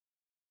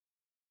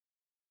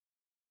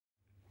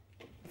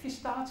if you're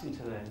starting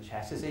to learn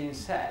chess, as Ian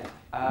said,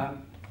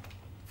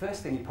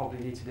 first thing you probably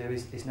need to do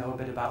is know a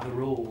bit about the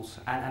rules.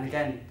 And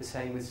again, the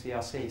same with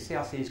CRC.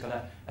 CRC's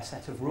got a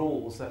set of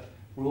rules that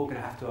we're all going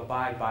to have to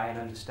abide by and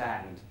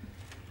understand.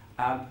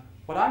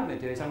 What I'm going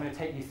to do is I'm going to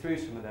take you through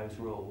some of those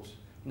rules.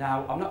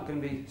 Now, I'm not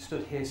going to be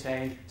stood here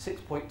saying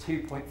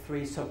 6.2.3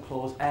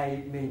 subclause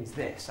A means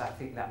this. I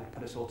think that would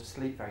put us all to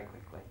sleep very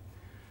quickly.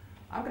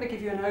 I'm going to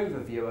give you an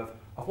overview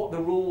of what the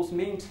rules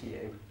mean to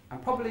you,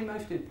 and probably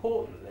most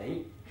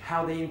importantly,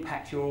 how they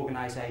impact your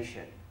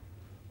organisation,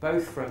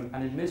 both from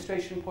an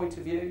administration point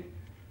of view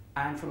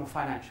and from a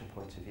financial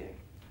point of view.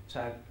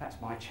 So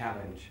that's my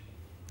challenge.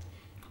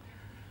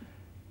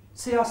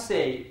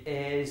 CRC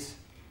is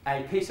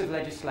a piece of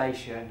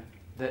legislation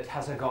that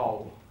has a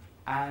goal,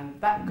 and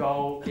that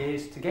goal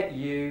is to get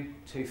you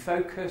to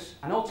focus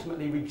and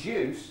ultimately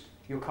reduce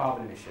your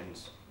carbon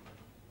emissions.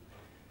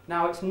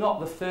 Now, it's not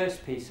the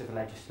first piece of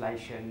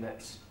legislation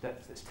that's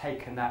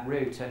taken that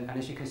route, and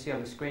as you can see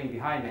on the screen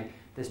behind me,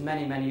 there's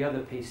many, many other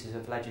pieces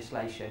of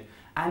legislation,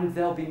 and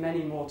there'll be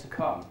many more to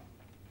come.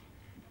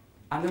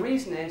 And the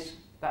reason is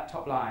that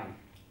top line.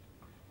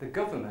 The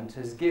government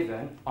has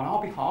given, on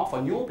our behalf,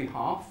 on your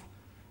behalf,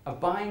 a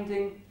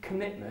binding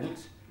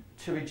commitment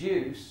to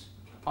reduce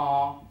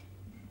our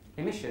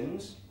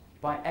emissions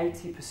by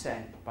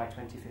 80% by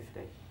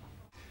 2050.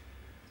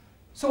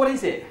 So what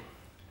is it?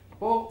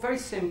 Well, very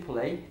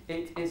simply,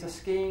 it is a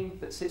scheme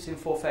that sits in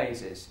 4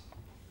 phases.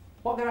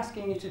 What they're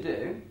asking you to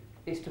do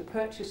is to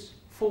purchase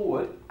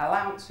forward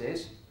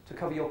allowances to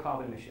cover your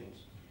carbon emissions.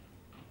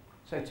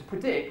 So to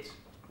predict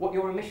what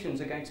your emissions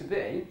are going to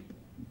be,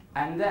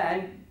 and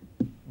then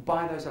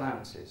buy those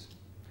allowances.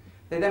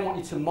 They then want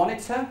you to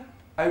monitor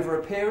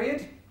over a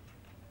period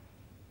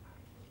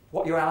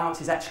what your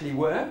allowances actually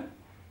were,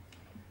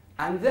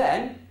 and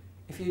then,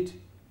 if you'd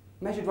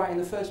measured right in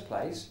the first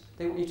place,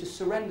 they want you to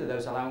surrender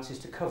those allowances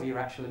to cover your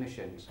actual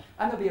emissions.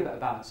 And there'll be a bit of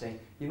balancing.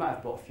 You might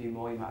have bought a few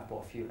more, you might have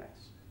bought a few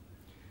less.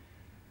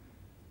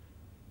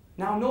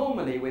 Now,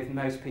 normally with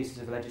most pieces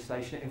of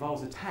legislation, it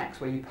involves a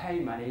tax where you pay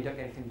money, you don't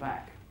get anything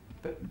back.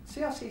 But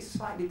CRC is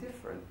slightly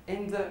different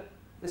in that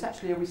there's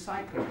actually a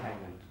recycling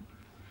payment.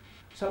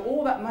 So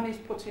all that money is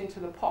put into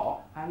the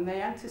pot, and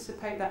they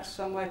anticipate that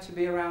somewhere to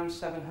be around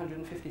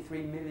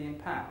 £753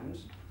 million.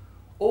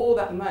 All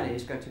that money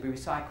is going to be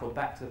recycled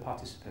back to the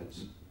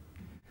participants.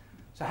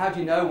 So how do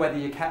you know whether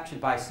you're captured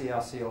by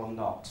CRC or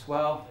not?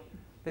 Well,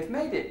 they've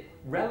made it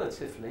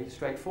relatively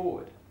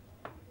straightforward.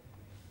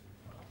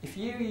 If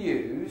you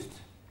used,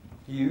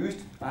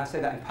 and I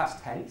say that in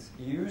past tense,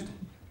 used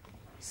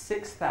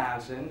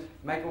 6,000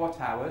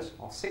 megawatt hours,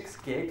 or 6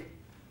 gig,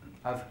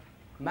 of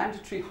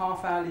mandatory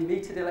half-hourly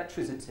metered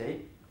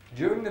electricity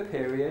during the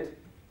period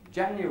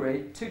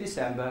January to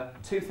December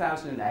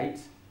 2008,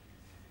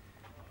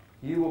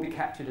 you will be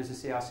captured as a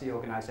CRC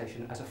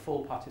organisation as a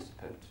full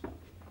participant.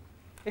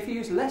 If you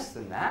use less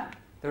than that,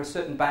 there are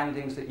certain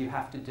bandings that you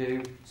have to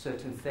do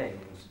certain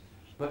things,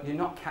 but you're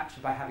not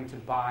captured by having to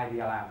buy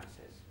the allowances.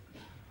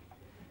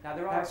 Now,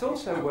 it's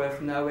also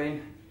worth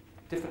knowing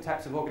different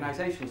types of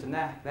organisations, and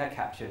they're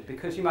captured,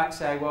 because you might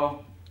say,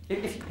 well,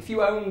 if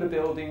you own the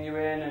building you're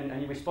in and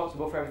you're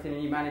responsible for everything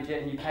and you manage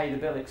it and you pay the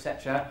bill,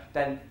 etc.,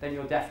 then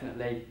you're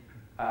definitely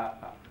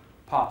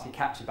party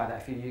captured by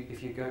that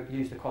if you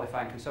use the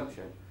qualifying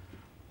consumption.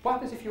 What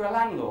happens if you're a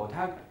landlord?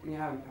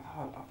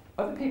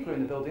 Other people are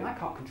in the building, I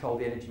can't control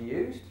the energy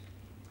used.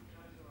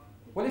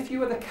 Well, if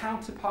you are the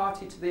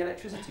counterparty to the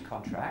electricity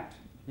contract,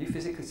 you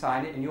physically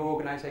sign it in your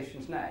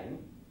organisation's name,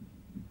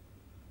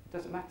 it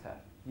doesn't matter.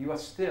 You are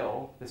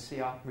still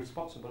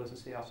responsible as a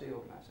CRC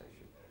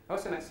organisation. I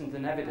also mentioned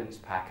an evidence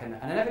pack, and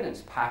an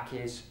evidence pack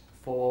is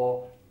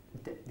for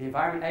the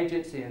Environment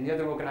Agency and the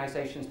other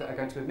organisations that are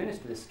going to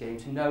administer this scheme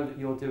to know that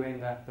you're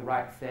doing the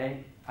right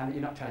thing and that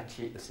you're not trying to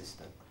cheat the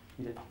system.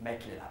 You're not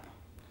making it up.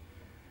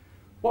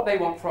 What they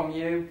want from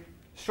you: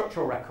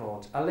 structural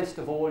records, a list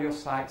of all your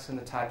sites and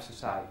the types of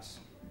sites.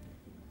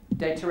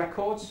 Data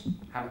records,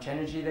 how much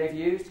energy they've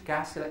used,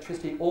 gas,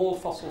 electricity, all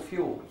fossil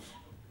fuels.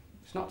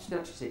 It's not just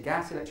electricity,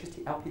 gas,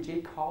 electricity,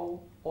 LPG,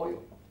 coal,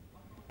 oil.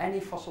 Any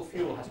fossil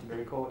fuel has to be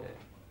recorded.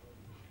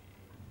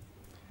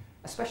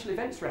 A special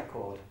events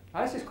record.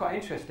 Now, this is quite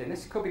interesting.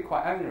 This could be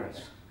quite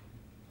onerous.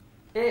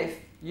 If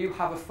you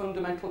have a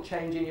fundamental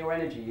change in your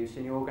energy use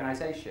in your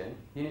organisation,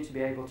 you need to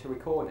be able to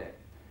record it.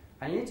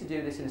 And you need to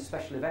do this in a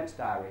special events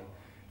diary.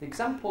 The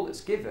example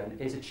that's given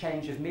is a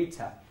change of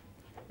meter.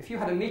 If you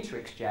had a meter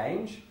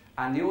exchange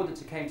and the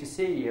auditor came to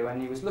see you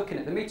and he was looking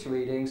at the meter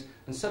readings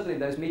and suddenly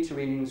those meter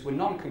readings were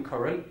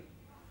non-concurrent,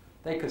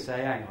 they could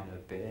say, hang on a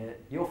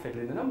bit, you're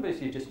fiddling the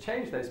numbers, you just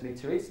changed those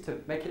meter reads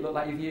to make it look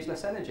like you've used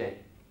less energy.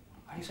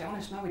 And you say,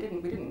 honest, no, we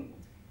didn't.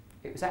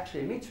 It was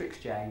actually a meter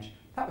exchange.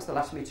 That was the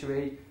last meter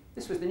read,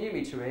 this was the new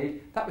meter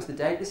read, that was the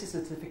date, this is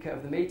the certificate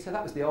of the meter,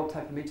 that was the old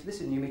type of meter, this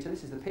is the new meter,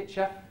 this is the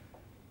picture.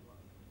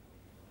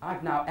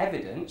 I've now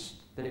evidenced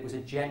that it was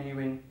a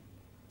genuine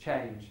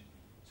change.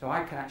 So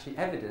I can actually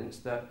evidence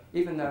that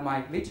even though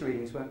my meter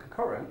readings weren't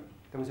concurrent,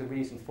 there was a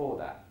reason for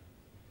that.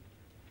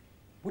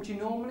 Would you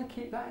normally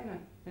keep that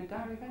in a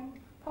diary event?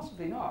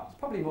 Possibly not. It's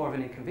probably more of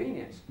an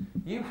inconvenience.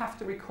 You have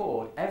to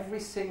record every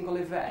single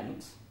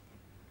event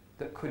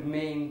that could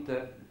mean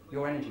that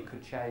your energy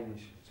could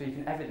change, so you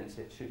can evidence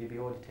it should you be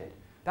audited.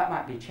 That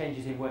might be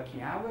changes in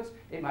working hours,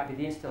 it might be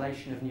the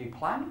installation of new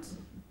plants,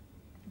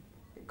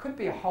 it could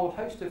be a whole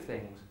host of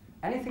things.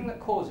 Anything that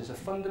causes a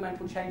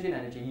fundamental change in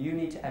energy, you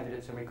need to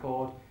evidence and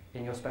record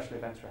in your special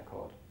events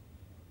record.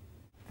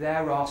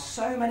 There are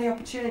so many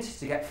opportunities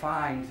to get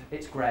fined.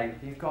 It's great.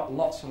 You've got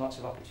lots and lots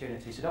of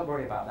opportunities, so don't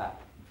worry about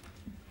that.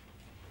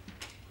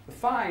 The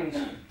fines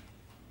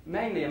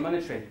mainly are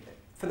monetary.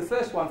 For the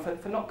first one,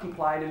 for not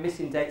complying and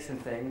missing dates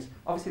and things,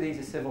 obviously these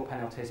are civil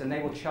penalties, and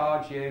they will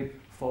charge you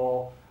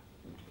for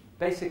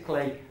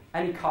basically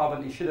any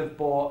carbon that you should have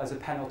bought as a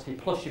penalty,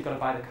 plus you've got to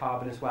buy the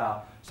carbon as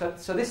well.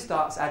 So this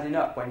starts adding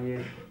up when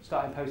you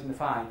start imposing the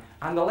fine.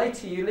 And the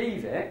later you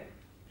leave it,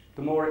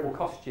 the more it will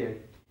cost you.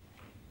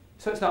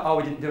 So it's not, oh,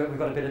 we didn't do it, we've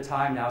got a bit of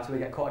time now till we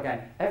get caught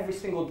again. Every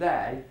single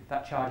day,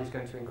 that charge is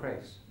going to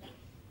increase.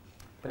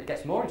 But it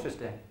gets more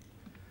interesting.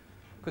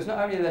 Because not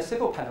only are there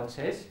civil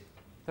penalties,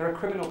 there are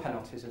criminal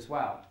penalties as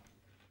well.